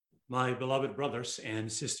My beloved brothers and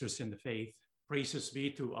sisters in the faith, praises be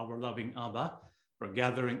to our loving Abba for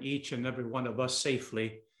gathering each and every one of us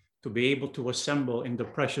safely to be able to assemble in the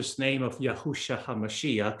precious name of Yahushua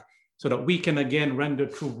HaMashiach so that we can again render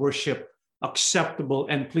true worship acceptable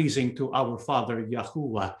and pleasing to our Father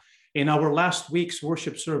Yahuwah. In our last week's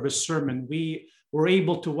worship service sermon, we were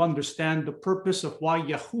able to understand the purpose of why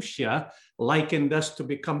Yahushua likened us to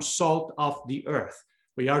become salt of the earth.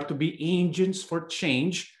 We are to be agents for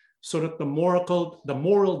change so that the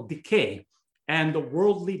moral decay and the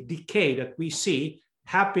worldly decay that we see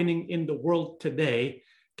happening in the world today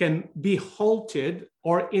can be halted,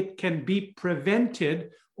 or it can be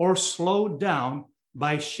prevented or slowed down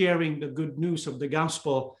by sharing the good news of the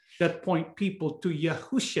gospel that point people to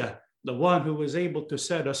Yahushua, the one who was able to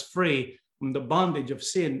set us free from the bondage of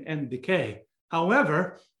sin and decay.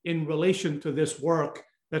 However, in relation to this work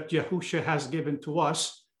that Yahushua has given to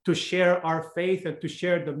us, to share our faith and to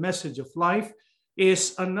share the message of life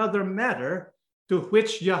is another matter to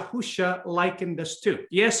which Yahushua likened us to.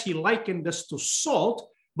 Yes, he likened us to salt,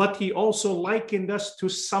 but he also likened us to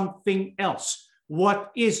something else. What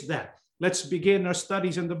is that? Let's begin our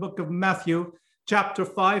studies in the book of Matthew, chapter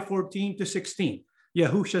 5, 14 to 16.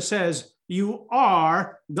 Yahushua says, "You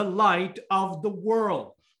are the light of the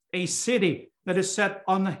world. A city that is set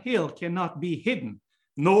on a hill cannot be hidden.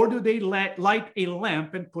 Nor do they light a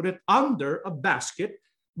lamp and put it under a basket,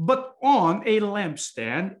 but on a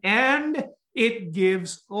lampstand, and it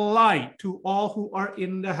gives light to all who are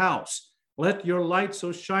in the house. Let your light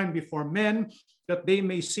so shine before men that they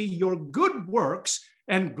may see your good works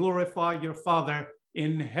and glorify your Father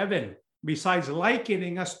in heaven." Besides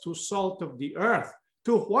likening us to salt of the earth,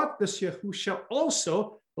 to what does Yahushua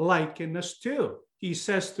also liken us to? He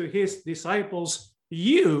says to his disciples,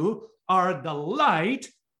 "You are the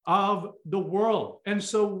light of the world." And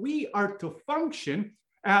so we are to function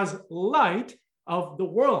as light of the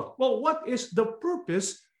world. Well, what is the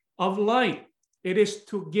purpose of light? It is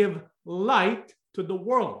to give light to the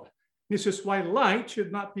world. This is why light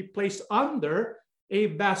should not be placed under a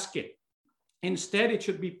basket. Instead, it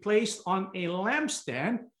should be placed on a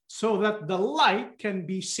lampstand so that the light can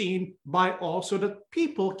be seen by all, so that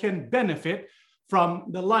people can benefit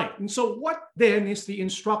from the light. And so what then is the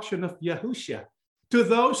instruction of Yahushua to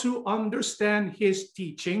those who understand his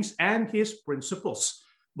teachings and his principles?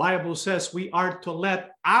 Bible says we are to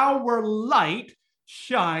let our light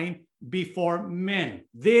shine before men.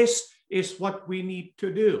 This is what we need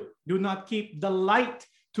to do. Do not keep the light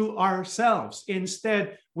to ourselves.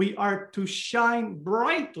 Instead, we are to shine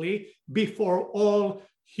brightly before all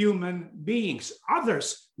human beings.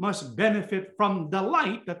 Others must benefit from the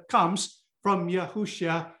light that comes from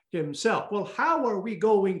Yahushua himself. Well, how are we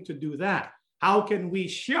going to do that? How can we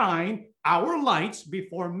shine our lights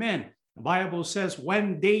before men? The Bible says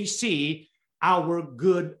when they see our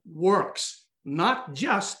good works, not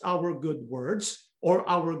just our good words or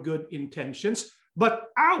our good intentions, but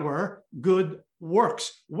our good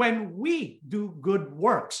works. When we do good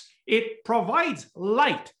works, it provides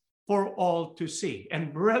light for all to see.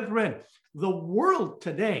 And brethren, the world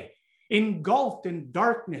today, engulfed in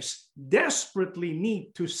darkness, desperately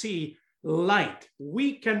need to see light.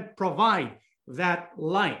 We can provide that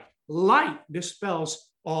light. Light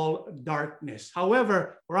dispels all darkness.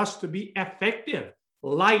 However, for us to be effective,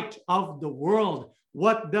 light of the world,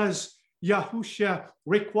 what does Yahushua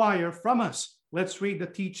require from us? Let's read the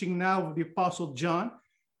teaching now of the Apostle John,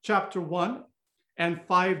 chapter 1 and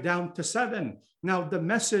 5 down to 7. Now, the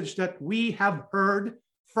message that we have heard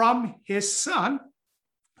from his Son.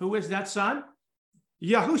 Who is that Son?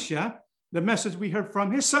 Yahushua. The message we heard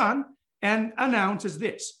from his Son and announces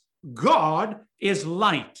this: God is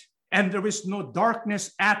light, and there is no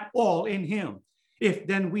darkness at all in him. If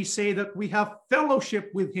then we say that we have fellowship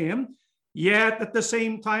with him, yet at the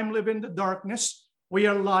same time live in the darkness, we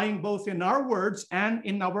are lying both in our words and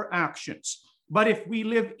in our actions. But if we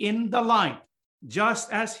live in the light,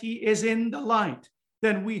 just as he is in the light,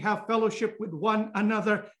 then we have fellowship with one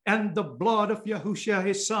another, and the blood of Yahushua,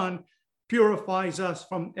 his Son, purifies us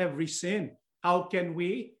from every sin. How can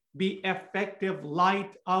we be effective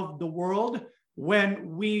light of the world?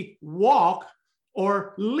 When we walk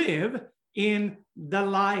or live in the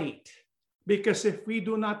light. Because if we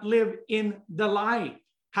do not live in the light,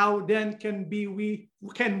 how then can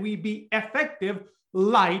we be effective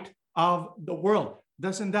light of the world?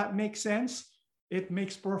 Doesn't that make sense? It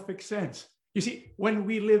makes perfect sense. You see, when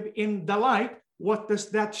we live in the light, what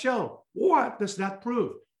does that show? What does that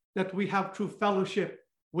prove? That we have true fellowship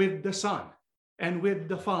with the Son and with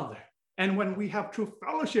the Father. And when we have true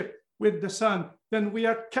fellowship with the Son then we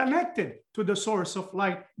are connected to the source of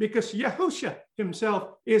light, because Yahushua himself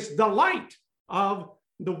is the light of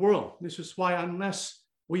the world. This is why unless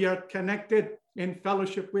we are connected in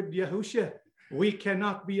fellowship with Yahushua, we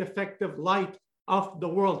cannot be effective light of the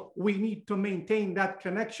world. We need to maintain that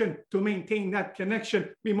connection. To maintain that connection,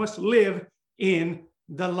 we must live in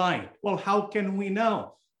the light. Well, how can we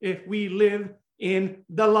know if we live in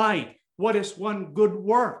the light? What is one good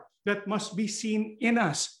work that must be seen in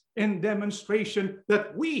us in demonstration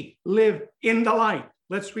that we live in the light?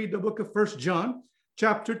 Let's read the book of 1 John,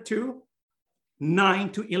 chapter 2, 9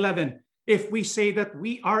 to 11. If we say that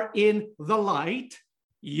we are in the light,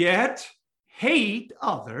 yet hate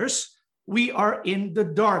others, we are in the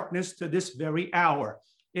darkness to this very hour.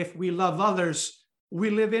 If we love others, we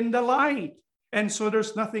live in the light. And so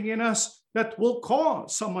there's nothing in us that will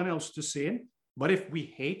cause someone else to sin. But if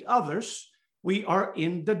we hate others, we are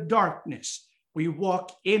in the darkness. We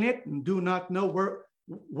walk in it and do not know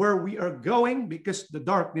where we are going, because the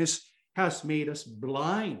darkness has made us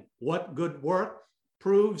blind. What good work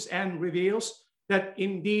proves and reveals that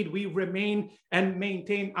indeed we remain and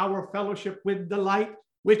maintain our fellowship with the light,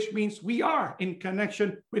 which means we are in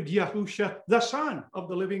connection with Yahushua, the Son of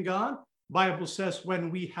the living God. Bible says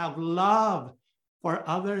when we have love for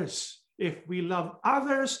others, if we love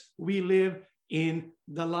others, we live in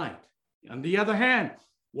the light. On the other hand,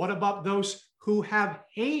 what about those who have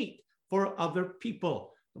hate for other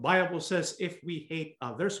people? The Bible says if we hate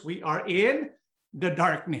others, we are in the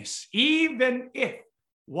darkness. Even if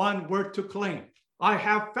one were to claim, I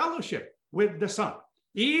have fellowship with the Son,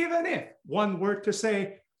 even if one were to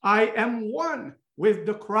say, I am one with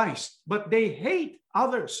the Christ, but they hate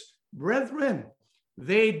others, brethren,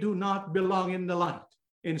 they do not belong in the light.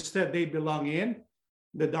 Instead, they belong in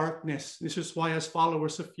the darkness. This is why, as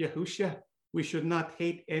followers of Yahushua, we should not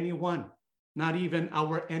hate anyone, not even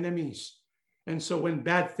our enemies. And so when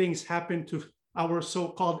bad things happen to our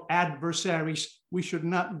so-called adversaries, we should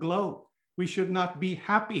not gloat. We should not be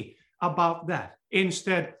happy about that.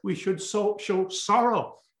 Instead, we should show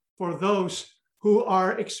sorrow for those who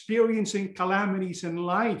are experiencing calamities in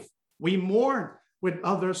life. We mourn with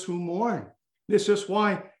others who mourn. This is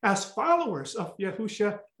why, as followers of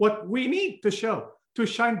Yahushua, what we need to show, to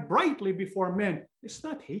shine brightly before men, is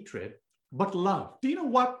not hatred, but love. Do you know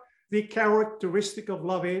what the characteristic of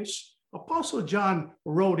love is? Apostle John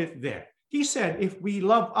wrote it there. He said, if we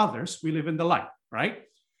love others, we live in the light, right?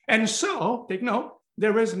 And so, take note,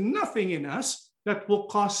 there is nothing in us that will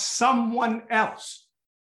cause someone else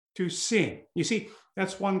to sin. You see,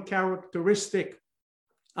 that's one characteristic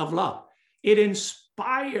of love. It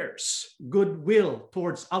inspires goodwill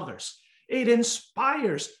towards others. It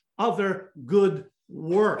inspires other good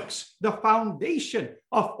works. The foundation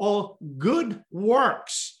of all good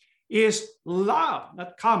works is love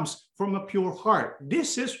that comes from a pure heart.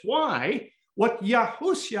 This is why what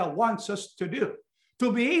Yahushua wants us to do,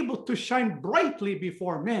 to be able to shine brightly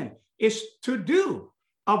before men, is to do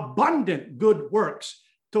abundant good works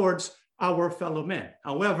towards our fellow men.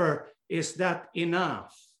 However, is that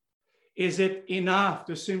enough? Is it enough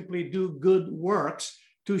to simply do good works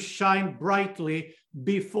to shine brightly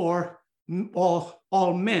before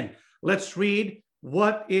all men? Let's read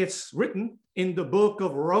what is written in the book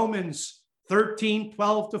of Romans 13,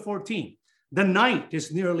 12 to 14. The night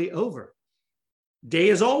is nearly over. Day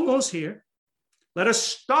is almost here. Let us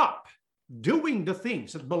stop doing the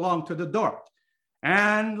things that belong to the dark,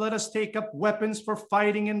 and let us take up weapons for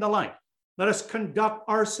fighting in the light. Let us conduct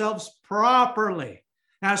ourselves properly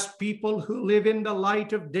as people who live in the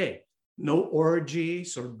light of day. No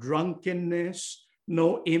orgies or drunkenness,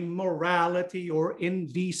 no immorality or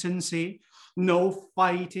indecency, no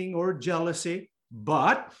fighting or jealousy,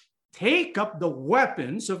 but take up the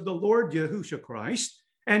weapons of the Lord Yahushua Christ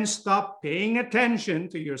and stop paying attention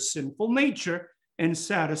to your sinful nature and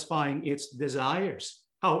satisfying its desires.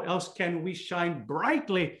 How else can we shine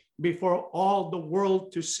brightly before all the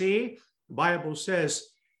world to see? The Bible says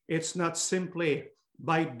it's not simply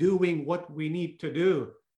by doing what we need to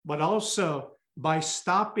do, but also by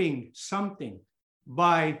stopping something,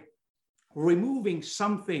 by removing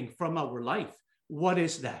something from our life. What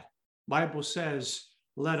is that? Bible says,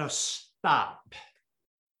 let us stop.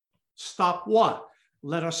 Stop what?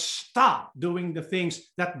 Let us stop doing the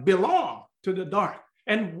things that belong to the dark.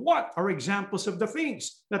 And what are examples of the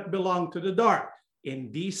things that belong to the dark?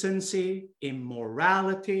 Indecency,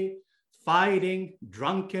 immorality, fighting,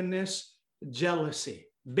 drunkenness, jealousy.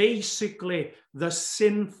 Basically, the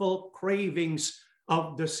sinful cravings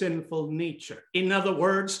of the sinful nature. In other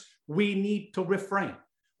words, we need to refrain.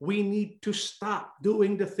 We need to stop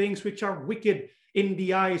doing the things which are wicked in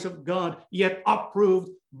the eyes of God, yet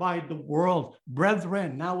approved by the world.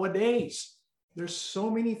 Brethren, nowadays, there's so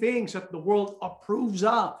many things that the world approves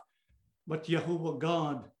of, but Yahuwah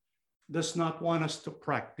God does not want us to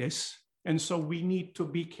practice. And so we need to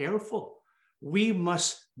be careful. We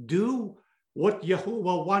must do what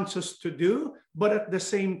Yahuwah wants us to do, but at the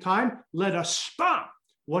same time, let us stop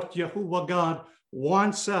what Yahuwah God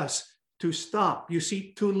wants us to stop. You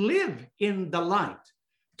see, to live in the light,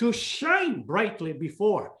 to shine brightly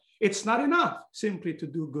before. It's not enough simply to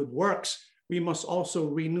do good works. We must also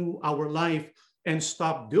renew our life and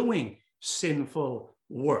stop doing sinful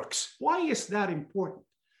works. Why is that important?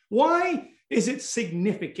 Why is it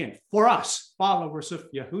significant for us, followers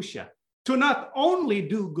of Yahushua, to not only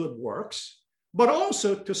do good works, but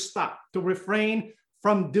also to stop, to refrain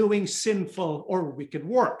from doing sinful or wicked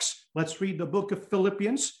works? Let's read the book of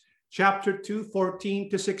Philippians, chapter 2, 14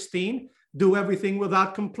 to 16. Do everything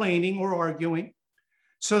without complaining or arguing,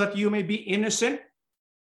 so that you may be innocent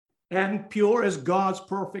and pure as God's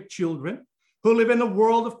perfect children, who live in a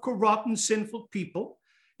world of corrupt and sinful people.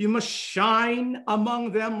 You must shine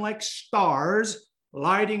among them like stars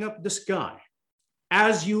lighting up the sky,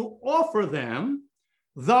 as you offer them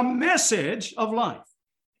the message of life.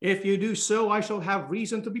 If you do so, I shall have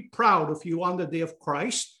reason to be proud of you on the day of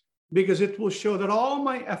Christ, because it will show that all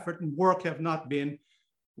my effort and work have not been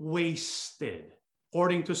wasted.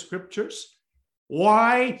 According to scriptures,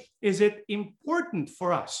 why is it important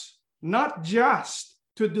for us not just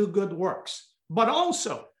to do good works, but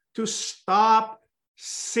also to stop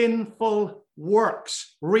sinful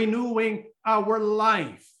works, renewing our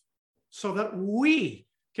life so that we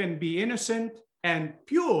can be innocent and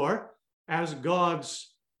pure as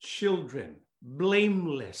God's children,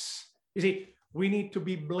 blameless? You see, we need to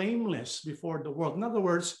be blameless before the world. In other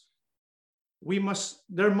words,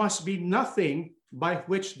 there must be nothing by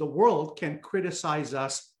which the world can criticize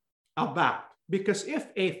us about. Because if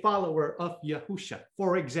a follower of Yahushua,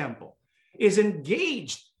 for example, is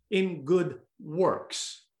engaged in good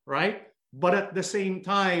works, right? But at the same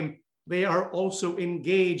time, they are also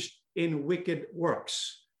engaged in wicked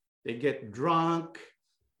works. They get drunk,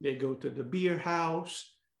 they go to the beer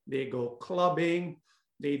house, they go clubbing,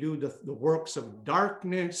 they do the works of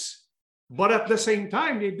darkness, but at the same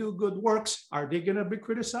time, they do good works. Are they going to be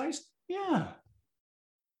criticized? Yeah.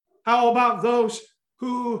 How about those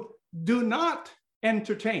who do not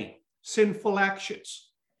entertain sinful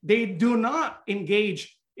actions? They do not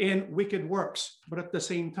engage in wicked works, but at the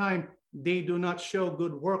same time, they do not show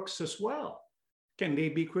good works as well. Can they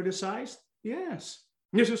be criticized? Yes.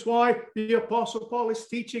 This is why the Apostle Paul is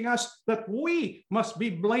teaching us that we must be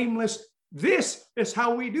blameless. This is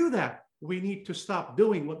how we do that. We need to stop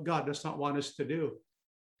doing what God does not want us to do,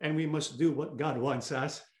 and we must do what God wants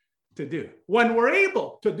us to do. When we're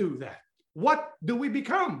able to do that, what do we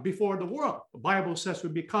become before the world? The Bible says we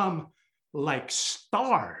become like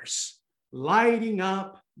stars lighting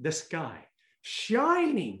up the sky,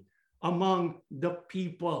 shining among the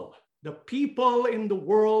people. The people in the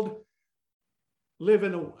world live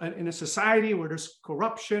in a society where there's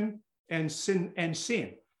corruption and sin.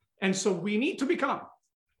 And so we need to become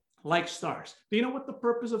like stars. Do you know what the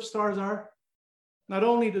purpose of stars are? Not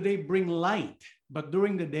only do they bring light, but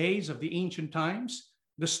during the days of the ancient times,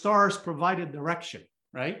 the stars provided direction,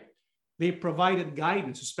 right? They provided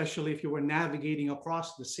guidance, especially if you were navigating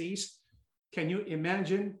across the seas. Can you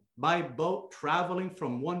imagine by boat traveling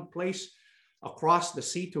from one place across the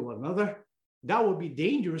sea to another? That would be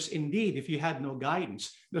dangerous indeed if you had no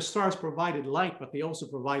guidance. The stars provided light, but they also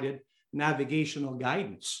provided navigational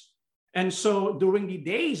guidance. And so during the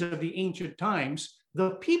days of the ancient times,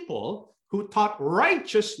 the people who taught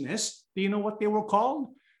righteousness, do you know what they were called?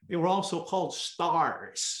 They were also called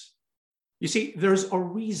stars. You see, there's a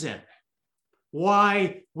reason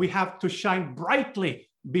why we have to shine brightly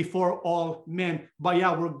before all men by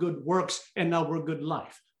our good works and our good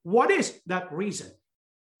life. What is that reason?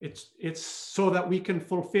 It's so that we can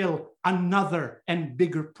fulfill another and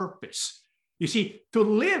bigger purpose. You see, to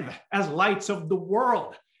live as lights of the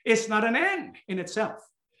world is not an end in itself.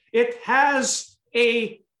 It has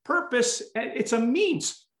a purpose. It's a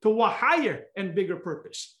means to a higher and bigger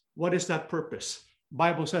purpose. What is that purpose?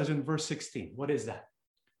 Bible says in verse 16, what is that?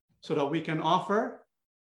 So that we can offer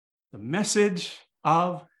the message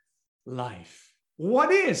of life.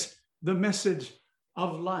 What is the message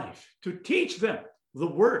of life? To teach them the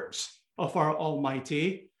words of our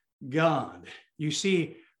Almighty God. You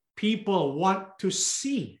see, people want to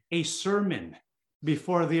see a sermon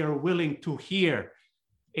before they are willing to hear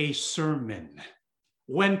a sermon.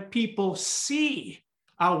 When people see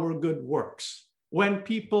our good works, when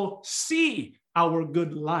people see our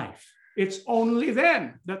good life, It's only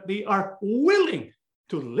then that they are willing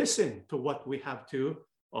to listen to what we have to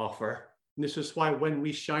offer. And this is why when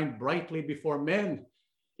we shine brightly before men,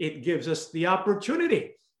 it gives us the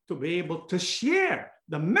opportunity to be able to share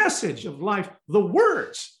the message of life, the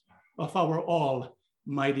words of our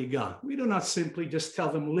Almighty God. We do not simply just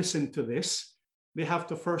tell them, listen to this. They have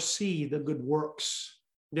to first see the good works.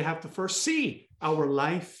 They have to first see our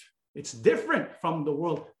life. It's different from the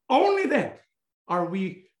world. Only then are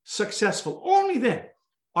we successful. Only then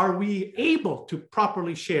are we able to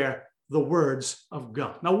properly share the words of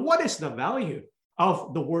God. Now, what is the value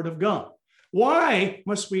of the word of God? Why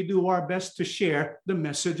must we do our best to share the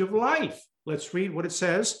message of life? Let's read what it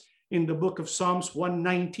says in the book of Psalms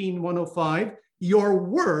 119, 105. Your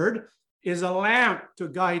word is a lamp to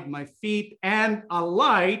guide my feet and a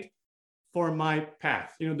light for my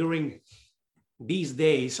path. You know, during these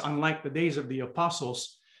days, unlike the days of the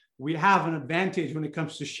apostles, we have an advantage when it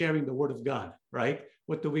comes to sharing the word of God, right?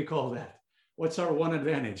 What do we call that? What's our one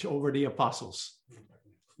advantage over the apostles?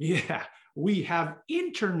 Yeah, we have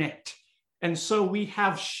internet. And so we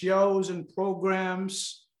have shows and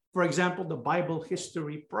programs. For example, the Bible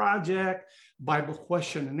History Project, Bible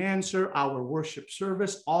Question and Answer, our worship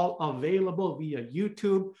service, all available via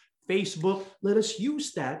YouTube, Facebook. Let us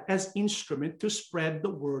use that as instrument to spread the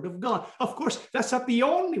word of God. Of course, that's not the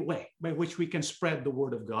only way by which we can spread the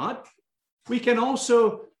word of God. We can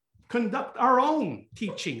also conduct our own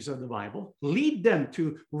teachings of the Bible, lead them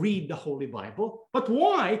to read the Holy Bible. But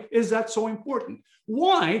why is that so important?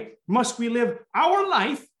 Why must we live our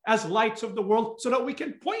life as lights of the world so that we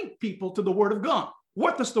can point people to the word of God?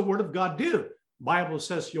 What does the word of God do? Bible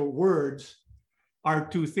says your words are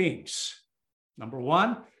two things. Number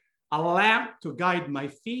one, a lamp to guide my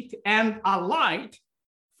feet and a light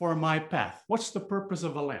for my path. What's the purpose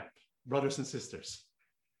of a lamp, brothers and sisters?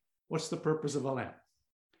 What's the purpose of a lamp?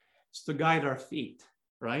 It's to guide our feet,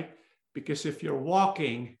 right? Because if you're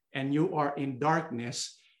walking and you are in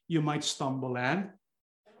darkness, you might stumble and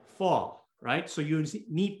fall, right? So you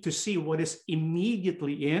need to see what is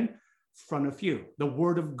immediately in front of you. The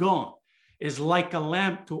word of God is like a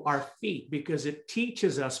lamp to our feet because it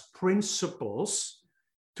teaches us principles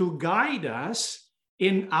to guide us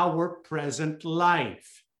in our present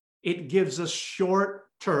life. It gives us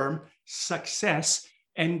short-term success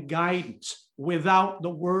and guidance. Without the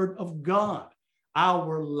word of God,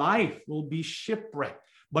 our life will be shipwrecked.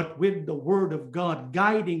 But with the word of God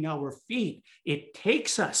guiding our feet, it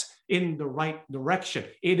takes us in the right direction.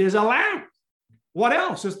 It is a lamp. What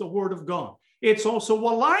else is the word of God? It's also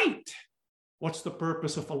a light. What's the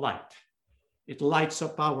purpose of a light? It lights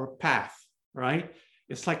up our path, right?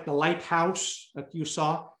 It's like the lighthouse that you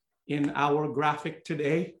saw in our graphic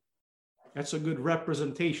today. That's a good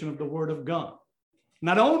representation of the word of God.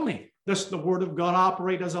 Not only does the word of God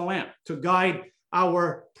operate as a lamp to guide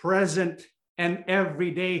our present and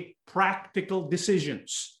everyday practical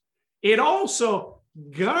decisions, it also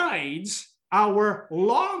guides our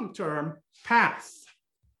long-term path.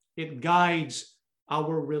 It guides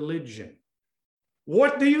our religion.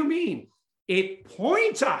 What do you mean? It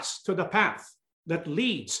points us to the path that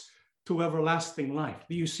leads to everlasting life.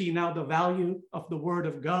 Do you see now the value of the word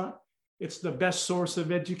of God? It's the best source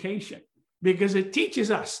of education because it teaches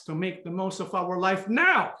us to make the most of our life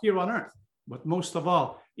now here on earth. But most of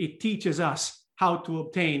all, it teaches us how to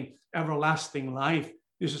obtain everlasting life.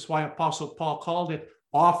 This is why Apostle Paul called it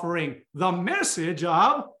offering the message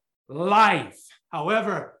of life.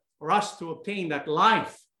 However, for us to obtain that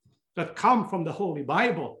life that comes from the Holy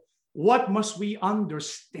Bible, what must we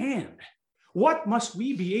understand? What must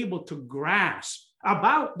we be able to grasp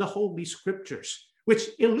about the Holy Scriptures, which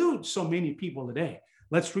elude so many people today?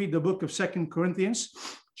 Let's read the book of 2 Corinthians,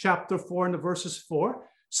 chapter 4, and the verses 4.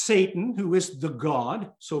 Satan, who is the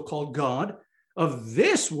God, so-called God, of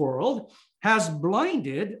this world, has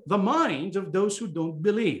blinded the minds of those who don't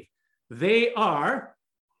believe. They are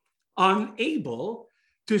unable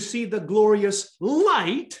to see the glorious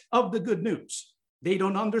light of the good news. They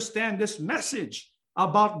don't understand this message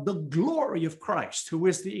about the glory of Christ, who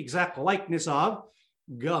is the exact likeness of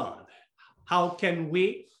God. How can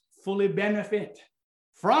we fully benefit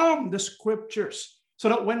from the Scriptures so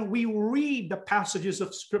that when we read the passages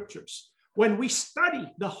of Scriptures, when we study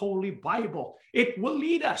the Holy Bible, it will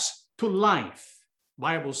lead us to life? The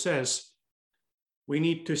Bible says we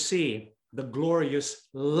need to see the glorious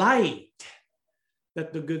light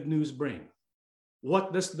that the good news bring.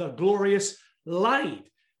 What does the glorious light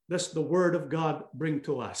does the word of God bring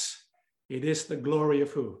to us? It is the glory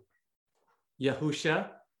of who? Yahushua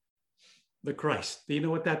the Christ. Do you know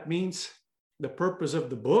what that means? The purpose of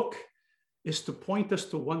the book is to point us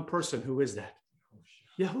to one person. Who is that?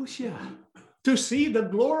 Yahushua. To see the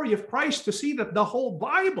glory of Christ, to see that the whole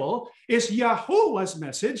Bible is Yahuwah's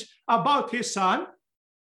message about his son,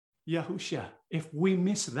 Yahushua. If we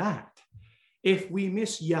miss that, if we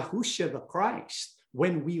miss Yahushua the Christ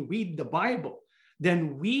when we read the Bible,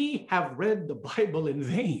 then we have read the Bible in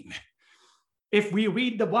vain. If we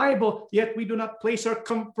read the Bible, yet we do not place our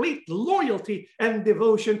complete loyalty and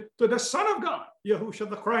devotion to the Son of God, Yahushua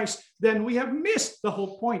the Christ, then we have missed the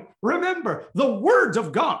whole point. Remember, the words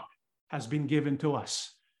of God has been given to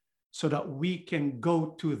us so that we can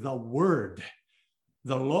go to the Word,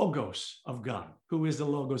 the Logos of God. Who is the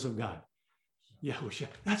Logos of God? Yahushua.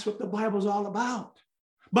 That's what the Bible's all about.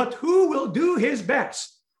 But who will do his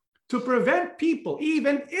best to prevent people,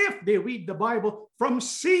 even if they read the Bible, from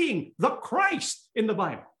seeing the Christ in the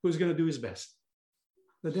Bible? Who's going to do his best?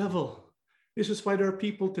 The devil. This is why there are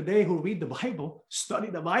people today who read the Bible, study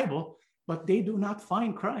the Bible, but they do not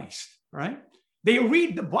find Christ, right? They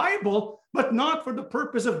read the Bible, but not for the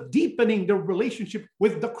purpose of deepening their relationship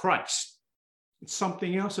with the Christ. It's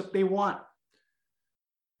something else that they want.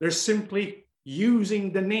 They're simply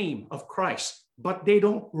using the name of Christ, but they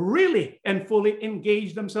don't really and fully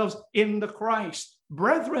engage themselves in the Christ.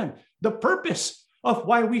 Brethren, the purpose of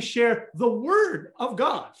why we share the Word of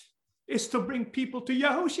God is to bring people to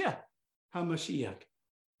Yahushua HaMashiach,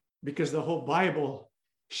 because the whole Bible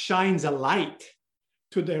shines a light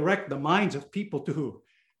to direct the minds of people to who?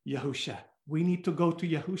 Yahushua. We need to go to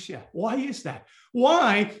Yahushua. Why is that?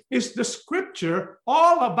 Why is the scripture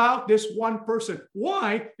all about this one person?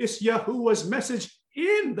 Why is Yahuwah's message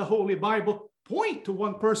in the Holy Bible point to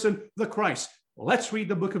one person, the Christ? Let's read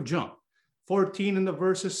the book of John 14 and the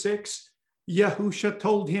verses 6. Yahushua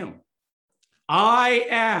told him, I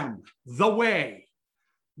am the way,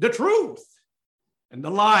 the truth, and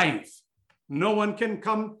the life. No one can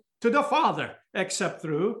come to the Father except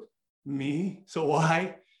through me. So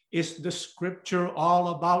why is the scripture all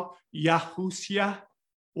about Yahushua?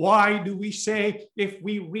 Why do we say if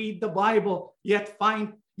we read the Bible, yet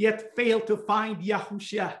fail to find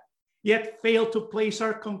Yahushua, yet fail to place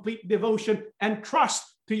our complete devotion and trust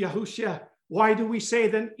to Yahushua? Why do we say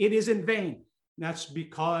then it is in vain? That's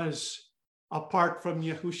because apart from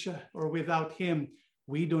Yahushua, or without him,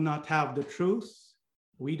 we do not have the truth,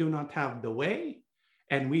 we do not have the way,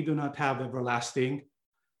 and we do not have everlasting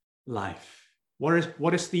life.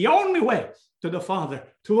 What is the only way to the Father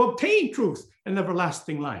to obtain truth and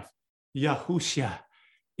everlasting life? Yahushua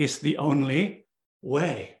is the only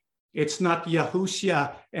way. It's not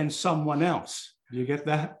Yahushua and someone else. Do you get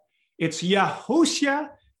that? It's Yahushua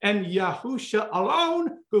and Yahushua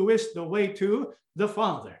alone who is the way to the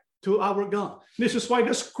Father, to our God. This is why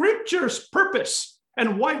the scripture's purpose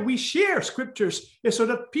and why we share scriptures is so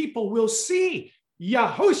that people will see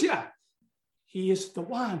Yahushua. He is the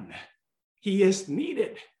one. He is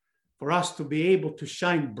needed for us to be able to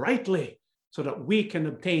shine brightly so that we can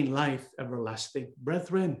obtain life everlasting.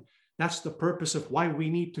 Brethren, that's the purpose of why we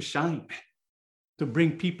need to shine, to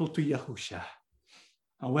bring people to Yahushua.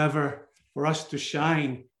 However, for us to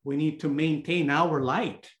shine, we need to maintain our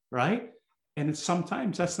light, right? And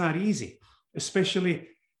sometimes that's not easy, especially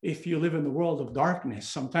if you live in the world of darkness.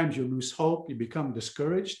 Sometimes you lose hope, you become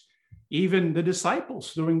discouraged. Even the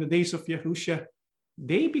disciples during the days of Yahushua,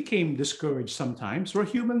 they became discouraged sometimes. We're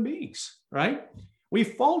human beings, right? We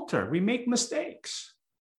falter, we make mistakes.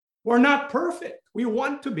 We're not perfect. We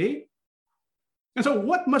want to be. And so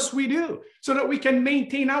what must we do so that we can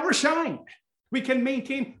maintain our shine? We can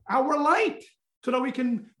maintain our light so that we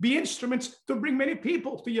can be instruments to bring many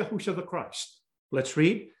people to Yahushua the Christ. Let's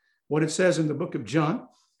read what it says in the book of John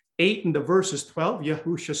 8 and the verses 12.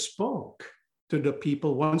 Yahushua spoke to the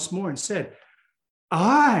people once more and said,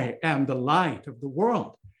 I am the light of the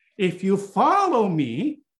world. If you follow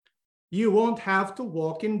me, you won't have to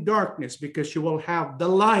walk in darkness because you will have the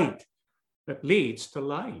light that leads to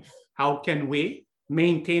life. How can we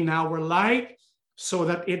maintain our light so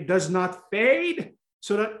that it does not fade,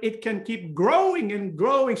 so that it can keep growing and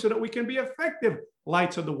growing, so that we can be effective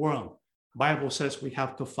lights of the world? Bible says we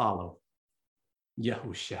have to follow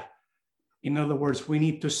Yahushua. In other words, we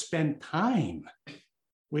need to spend time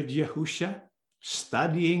with Yahushua,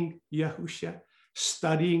 studying Yahushua,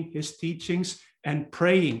 studying his teachings, and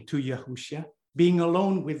praying to Yahushua, being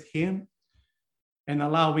alone with him, and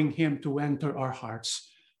allowing him to enter our hearts.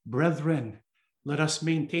 Brethren, let us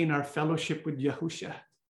maintain our fellowship with Yahushua.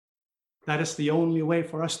 That is the only way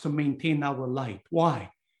for us to maintain our light.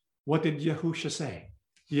 Why? What did Yahushua say?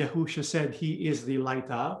 Yahushua said he is the light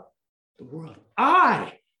of the world.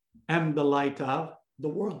 I am the light of the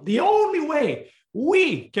world. The only way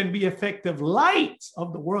we can be effective lights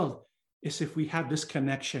of the world is if we have this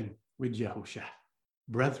connection with Yahushua.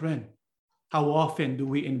 Brethren, how often do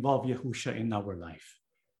we involve Yahusha in our life?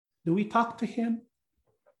 Do we talk to him?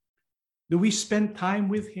 Do we spend time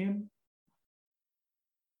with him?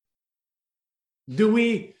 Do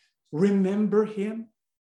we remember him?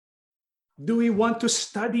 Do we want to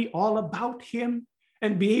study all about him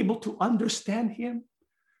and be able to understand him?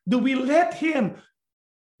 Do we let him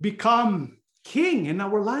become king in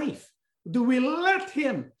our life? Do we let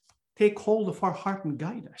him take hold of our heart and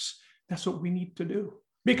guide us? That's what we need to do.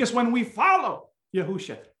 Because when we follow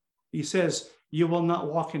Yahusha, he says, you will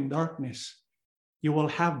not walk in darkness. You will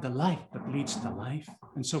have the light that leads to life.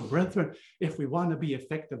 And so, brethren, if we want to be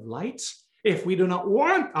effective lights, if we do not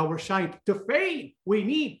want our shine to fade, we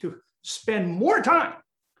need to spend more time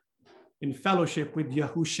in fellowship with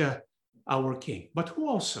Yahusha, our King. But who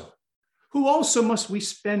also? Who also must we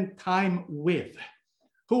spend time with?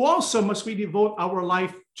 Who also must we devote our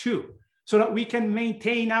life to so that we can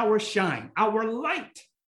maintain our shine, our light,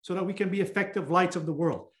 so that we can be effective lights of the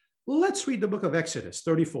world? Let's read the book of Exodus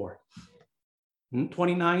 34,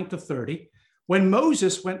 29 to 30. When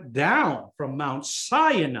Moses went down from Mount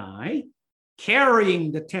Sinai,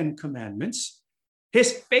 carrying the 10 commandments,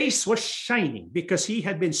 his face was shining because he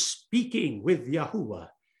had been speaking with Yahuwah,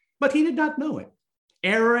 but he did not know it.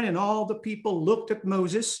 Aaron and all the people looked at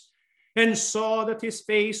Moses and saw that his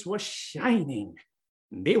face was shining.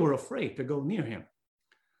 They were afraid to go near him.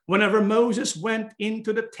 Whenever Moses went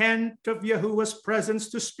into the tent of Yahuwah's presence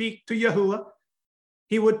to speak to Yahuwah,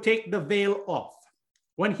 he would take the veil off.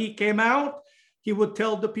 When he came out, he would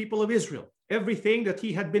tell the people of Israel everything that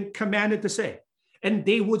he had been commanded to say, and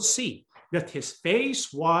they would see that his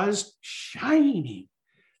face was shining.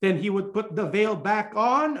 Then he would put the veil back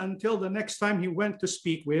on until the next time he went to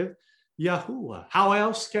speak with Yahuwah. How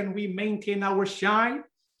else can we maintain our shine,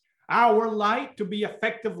 our light, to be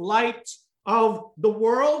effective lights of the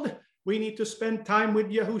world? We need to spend time with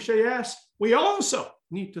Yahusha, yes. We also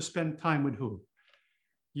need to spend time with who?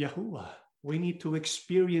 Yahuwah. We need to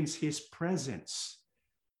experience his presence.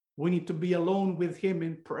 We need to be alone with him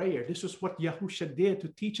in prayer. This is what Yahusha did to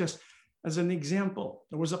teach us as an example.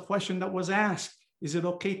 There was a question that was asked. Is it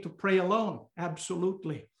okay to pray alone?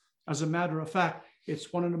 Absolutely. As a matter of fact,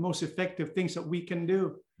 it's one of the most effective things that we can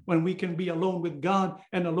do when we can be alone with God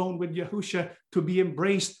and alone with Yahusha, to be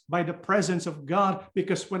embraced by the presence of God.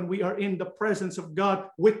 Because when we are in the presence of God,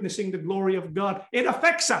 witnessing the glory of God, it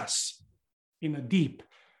affects us in a deep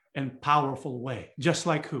and powerful way. Just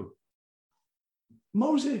like who?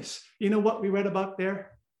 Moses. You know what we read about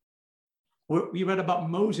there? We read about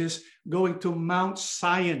Moses going to Mount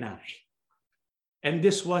Sinai. And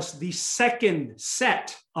this was the second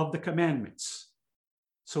set of the commandments.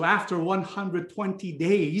 So after 120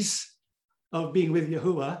 days of being with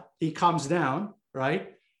Yahuwah, he comes down,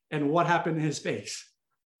 right? And what happened to his face?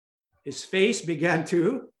 His face began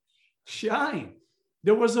to shine.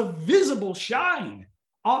 There was a visible shine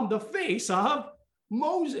on the face of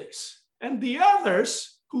Moses. And the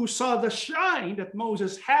others who saw the shine that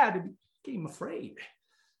Moses had became afraid.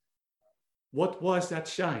 What was that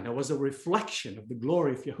shine? It was a reflection of the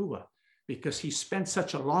glory of Yahuwah, because he spent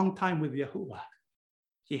such a long time with Yahuwah.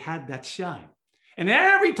 He had that shine. And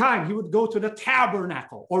every time he would go to the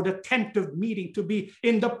tabernacle or the tent of meeting to be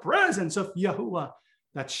in the presence of Yahuwah,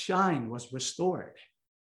 that shine was restored.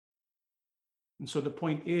 And so the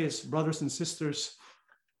point is, brothers and sisters,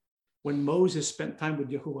 when Moses spent time with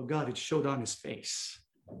Yahuwah God, it showed on his face,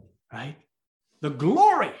 right? The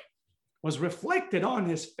glory was reflected on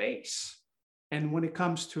his face. And when it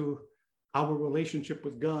comes to our relationship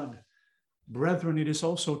with God, brethren, it is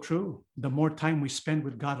also true. The more time we spend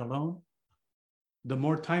with God alone, the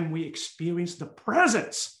more time we experience the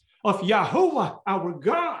presence of Yahuwah, our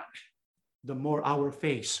God, the more our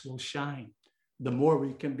face will shine, the more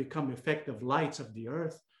we can become effective lights of the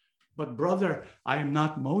earth. But brother, I am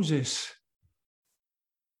not Moses.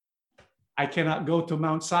 I cannot go to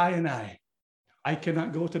Mount Sinai. I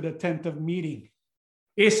cannot go to the tent of meeting.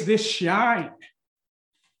 Is this shine?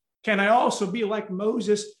 Can I also be like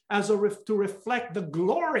Moses to reflect the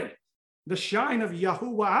glory, the shine of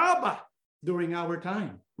Yahuwah Abba during our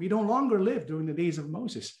time? We no longer live during the days of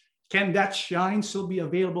Moses. Can that shine still be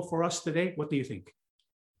available for us today? What do you think?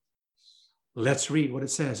 Let's read what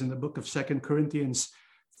it says in the book of 2 Corinthians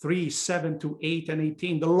 3, 7 to 8 and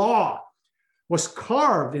 18. The law was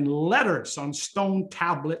carved in letters on stone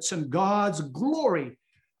tablets, and God's glory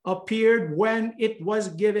appeared when it was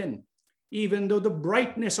given. Even though the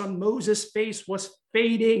brightness on Moses' face was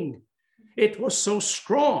fading, it was so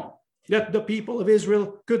strong that the people of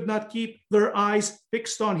Israel could not keep their eyes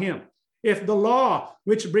fixed on him. If the law,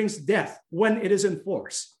 which brings death when it is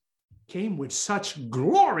enforced, came with such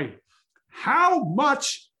glory, how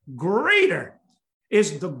much greater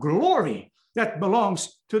is the glory that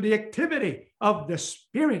belongs to the activity of the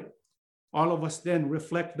Spirit. All of us then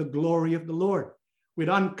reflect the glory of the Lord with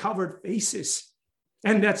uncovered faces.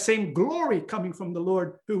 And that same glory coming from the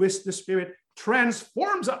Lord, who is the Spirit,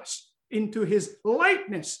 transforms us into his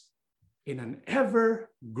likeness in an ever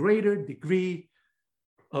greater degree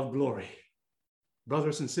of glory.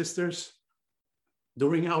 Brothers and sisters,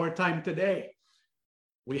 during our time today,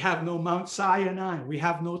 we have no Mount Sinai, we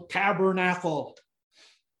have no tabernacle.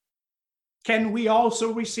 Can we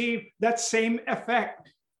also receive that same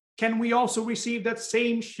effect? Can we also receive that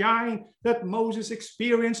same shine that Moses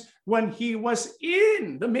experienced when he was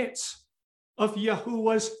in the midst of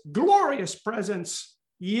Yahuwah's glorious presence?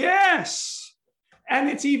 Yes. And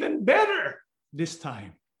it's even better this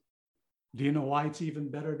time. Do you know why it's even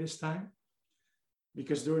better this time?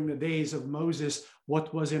 Because during the days of Moses,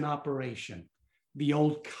 what was in operation? The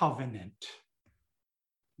old covenant.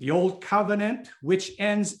 The old covenant, which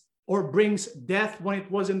ends or brings death when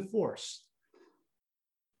it was enforced.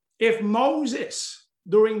 If Moses,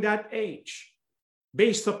 during that age,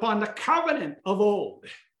 based upon the covenant of old,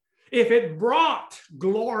 if it brought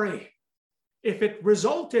glory, if it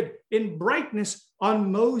resulted in brightness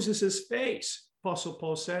on Moses's face, Apostle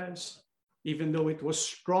Paul says, even though it was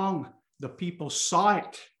strong, the people saw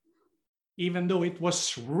it. Even though it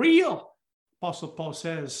was real, Apostle Paul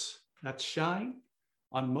says, that shine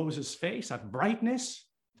on Moses' face, that brightness,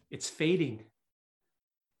 it's fading.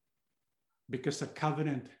 Because the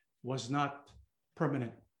covenant was not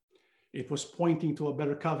permanent. It was pointing to a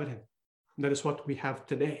better covenant. That is what we have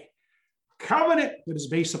today. Covenant that is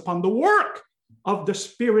based upon the work of the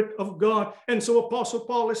Spirit of God. And so Apostle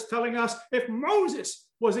Paul is telling us, if Moses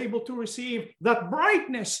was able to receive that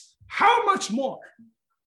brightness, how much more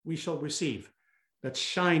we shall receive that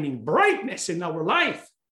shining brightness in our life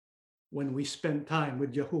when we spend time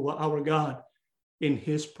with Yahuwah, our God, in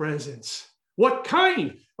his presence. What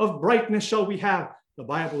kind of brightness shall we have? The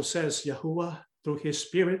Bible says Yahuwah, through his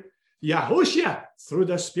Spirit, Yahushua, through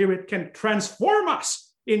the Spirit, can transform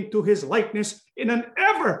us into his likeness in an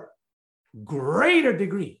ever greater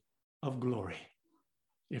degree of glory.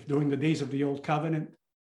 If during the days of the old covenant,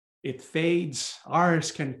 it fades,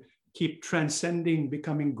 ours can keep transcending,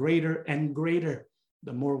 becoming greater and greater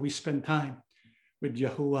the more we spend time with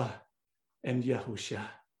Yahuwah and Yahushua.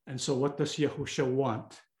 And so what does Yahushua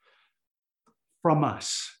want from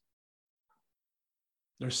us?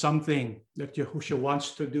 There's something that Yahushua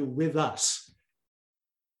wants to do with us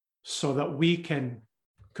so that we can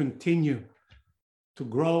continue to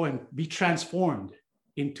grow and be transformed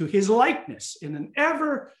into his likeness in an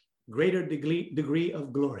ever greater degree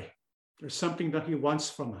of glory. There's something that he wants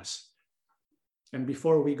from us. And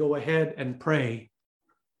before we go ahead and pray,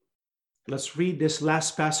 let's read this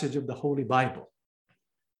last passage of the Holy Bible,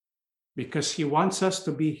 because he wants us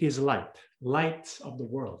to be his light of the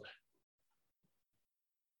world.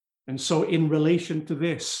 And so in relation to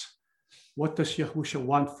this, what does Yahushua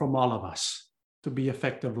want from all of us to be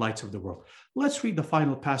effective lights of the world? Let's read the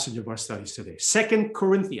final passage of our studies today. 2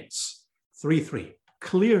 Corinthians 3:3.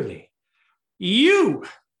 Clearly, you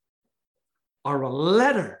are a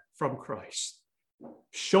letter from Christ,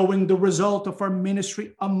 showing the result of our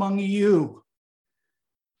ministry among you.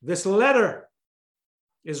 This letter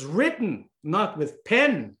is written not with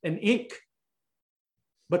pen and ink,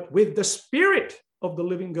 but with the Spirit of the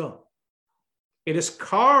living God. It is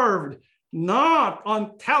carved not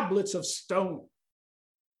on tablets of stone,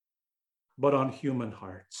 but on human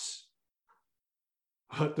hearts.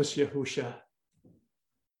 What does Yahushua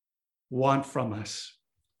want from us?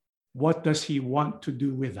 What does he want to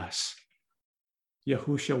do with us?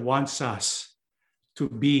 Yahushua wants us to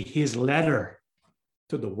be his letter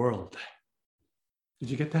to the world.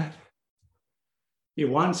 Did you get that? He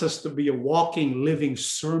wants us to be a walking, living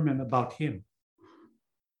sermon about him.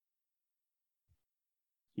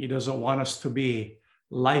 He doesn't want us to be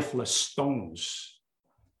lifeless stones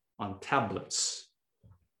on tablets.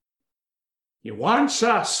 He wants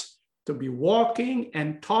us to be walking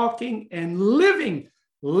and talking and living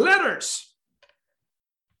letters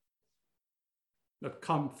that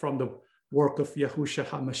come from the work of Yahushua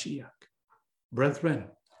HaMashiach. Brethren,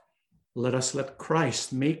 let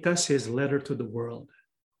Christ make us his letter to the world.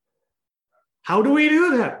 How do we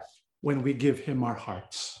do that? When we give him our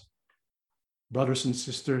hearts. Brothers and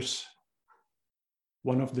sisters,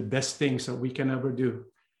 one of the best things that we can ever do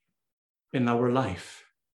in our life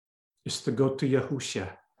is to go to Yahushua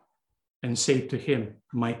and say to him,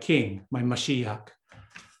 my King, my Mashiach,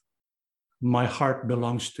 my heart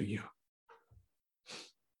belongs to you.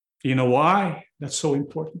 You know why that's so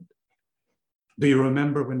important? Do you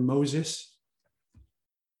remember when Moses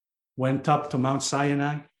went up to Mount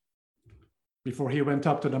Sinai. Before he went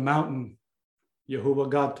up to the mountain, Jehovah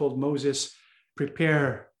God told Moses,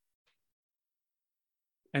 prepare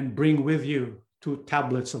and bring with you 2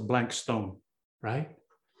 tablets of blank stone, right?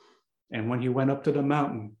 And when he went up to the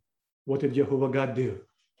mountain, what did Jehovah God do?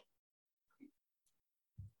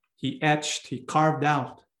 He carved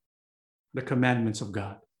out the commandments of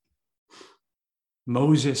God.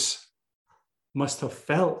 Moses must have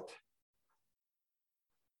felt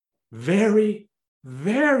very,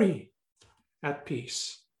 very at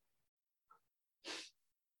peace,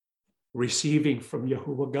 receiving from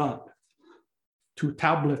Jehovah God 2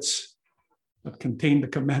 tablets that contain the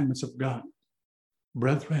commandments of God.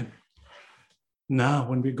 Brethren, now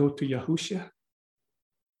when we go to Yahushua,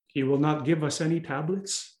 he will not give us any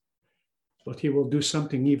tablets, but he will do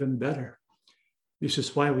something even better. This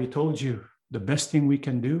is why we told you the best thing we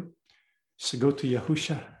can do is to go to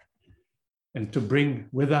Yahushua and to bring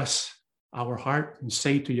with us our heart and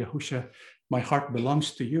say to Yahushua, my heart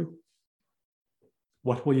belongs to you.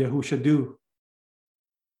 What will Yahushua do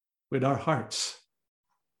with our hearts?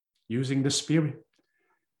 Using the Spirit,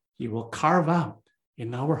 he will carve out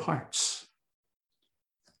in our hearts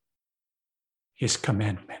his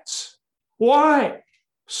commandments. Why?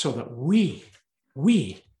 So that we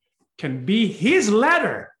can be his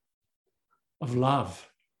letter of love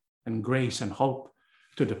and grace and hope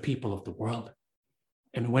to the people of the world.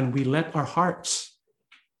 And when we let our hearts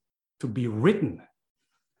to be written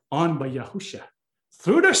on by Yahushua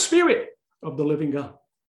through the Spirit of the living God,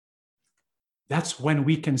 that's when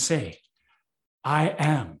we can say, I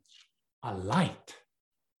am a light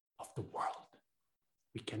of the world.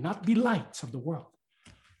 We cannot be lights of the world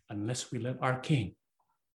unless we let our King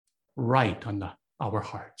write on our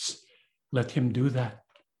hearts. Let him do that.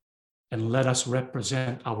 And let us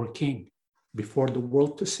represent our King before the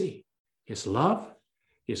world to see his love,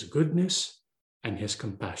 his goodness, and his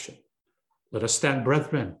compassion. Let us stand,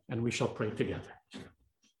 brethren, and we shall pray together.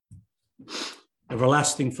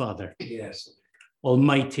 Everlasting Father, Yes.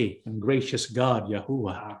 Almighty and gracious God,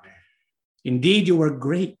 Yahuwah, Amen. indeed you are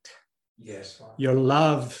great. Yes, Father. Your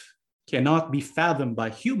love cannot be fathomed by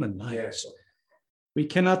human minds. Yes. We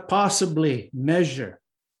cannot possibly measure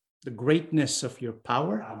the greatness of your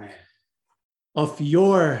power, Amen. of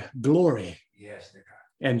your glory, Yes, God.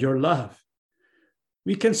 and your love.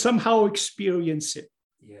 We can somehow experience it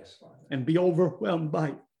Yes, Father. and be overwhelmed by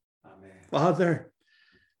it. Amen. Father,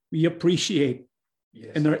 we appreciate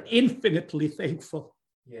Yes. and are infinitely thankful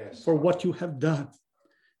Yes. for what you have done,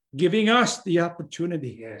 giving us the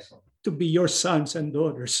opportunity Yes. to be your sons and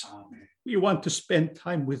daughters. Amen. We want to spend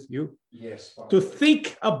time with you, Yes, Father. to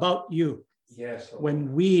think about you Yes.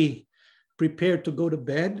 when we prepare to go to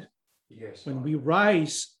bed, Yes. when we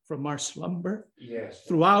rise from our slumber, Yes.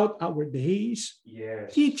 throughout our days.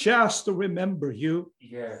 Yes. Teach us to remember you,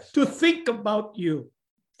 Yes. to think about you,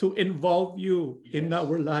 to involve you in Yes.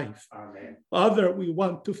 our life. Amen. Father, we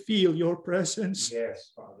want to feel your presence,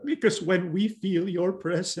 Yes, Father. because when we feel your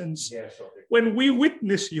presence, Yes, Father. when we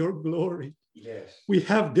witness your glory, Yes. we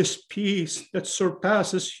have this peace that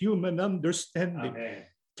surpasses human understanding, Amen.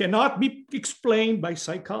 cannot be explained by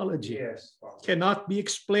psychology, Yes, Father. cannot be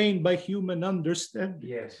explained by human understanding,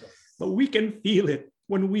 Yes. Father. but we can feel it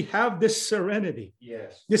when we have this serenity,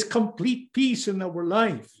 Yes. this complete peace in our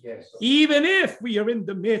life, Yes. Father. even if we are in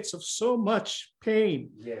the midst of so much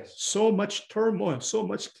pain, Yes. so much turmoil, so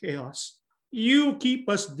much chaos. You keep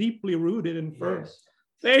us deeply rooted and firm. Yes.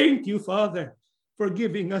 Thank you, Father, for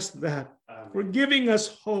giving us that, for Amen. giving us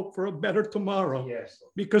hope for a better tomorrow, Yes.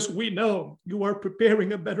 because we know you are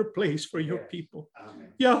preparing a better place for your Yes. people.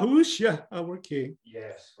 Amen. Yahushua, our King,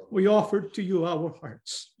 Yes. Father. we offer to you our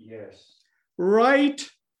hearts, Yes. right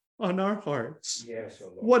on our hearts. Yes, O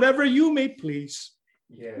Lord. Whatever you may please,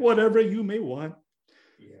 Yes. whatever you may want,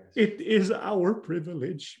 Yes. it is our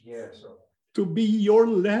privilege Yes, O Lord. to be your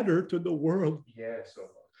letter to the world. Yes, O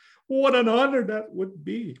Lord. What an honor that would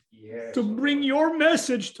be, Yes. to O bring Lord. your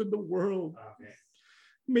message to the world. Amen.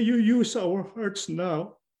 May you use our hearts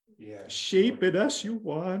now. Yes. Shape it as you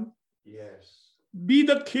want. Yes. Be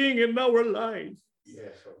the King in our life.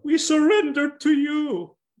 Yes, O Lord. We surrender to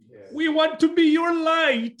you. Yes. We want to be your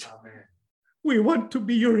light. Amen. We want to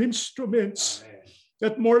be your instruments. Amen.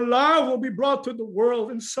 That more love will be brought to the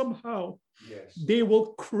world, and somehow Yes. they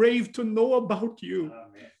will crave to know about you,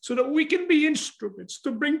 Amen. so that we can be instruments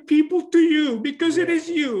to bring people to you, because it Yes. is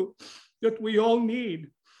you that we all need.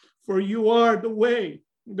 For you are the way,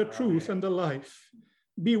 the Amen. truth, and the life.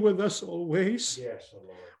 Be with us always. Yes, O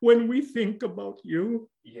Lord. When we think about you,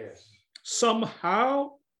 Yes.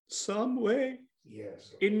 somehow, some way,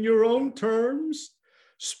 Yes. in your own terms,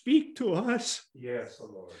 Speak to us. Yes, O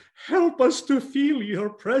Lord. Help us to feel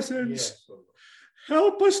your presence. Yes, O Lord.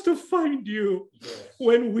 Help us to find you Yes.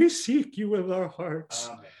 when we seek you with our hearts.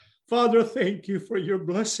 Amen. Father, thank you for your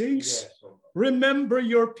blessings. Yes, O Lord. Remember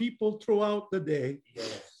your people throughout the day,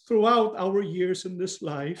 Yes. throughout our years in this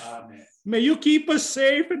life. Amen. May you keep us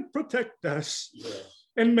safe and protect us. Yes.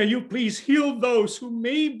 And may you please heal those who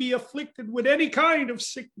may be afflicted with any kind of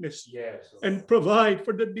sickness Yes. O Lord. and provide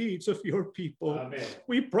for the needs of your people. Amen.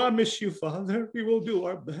 We promise you, Father, we will do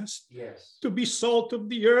our best Yes. to be salt of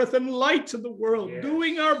the earth and light to the world, Yes.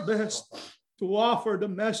 doing our best O Father. to offer the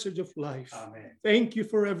message of life. Amen. Thank you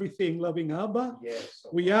for everything, loving Abba. Yes. O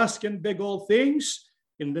We Father. ask and beg all things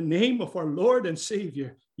in the name of our Lord and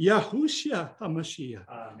Savior, Yahushua HaMashiach.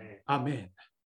 Amen. Amen.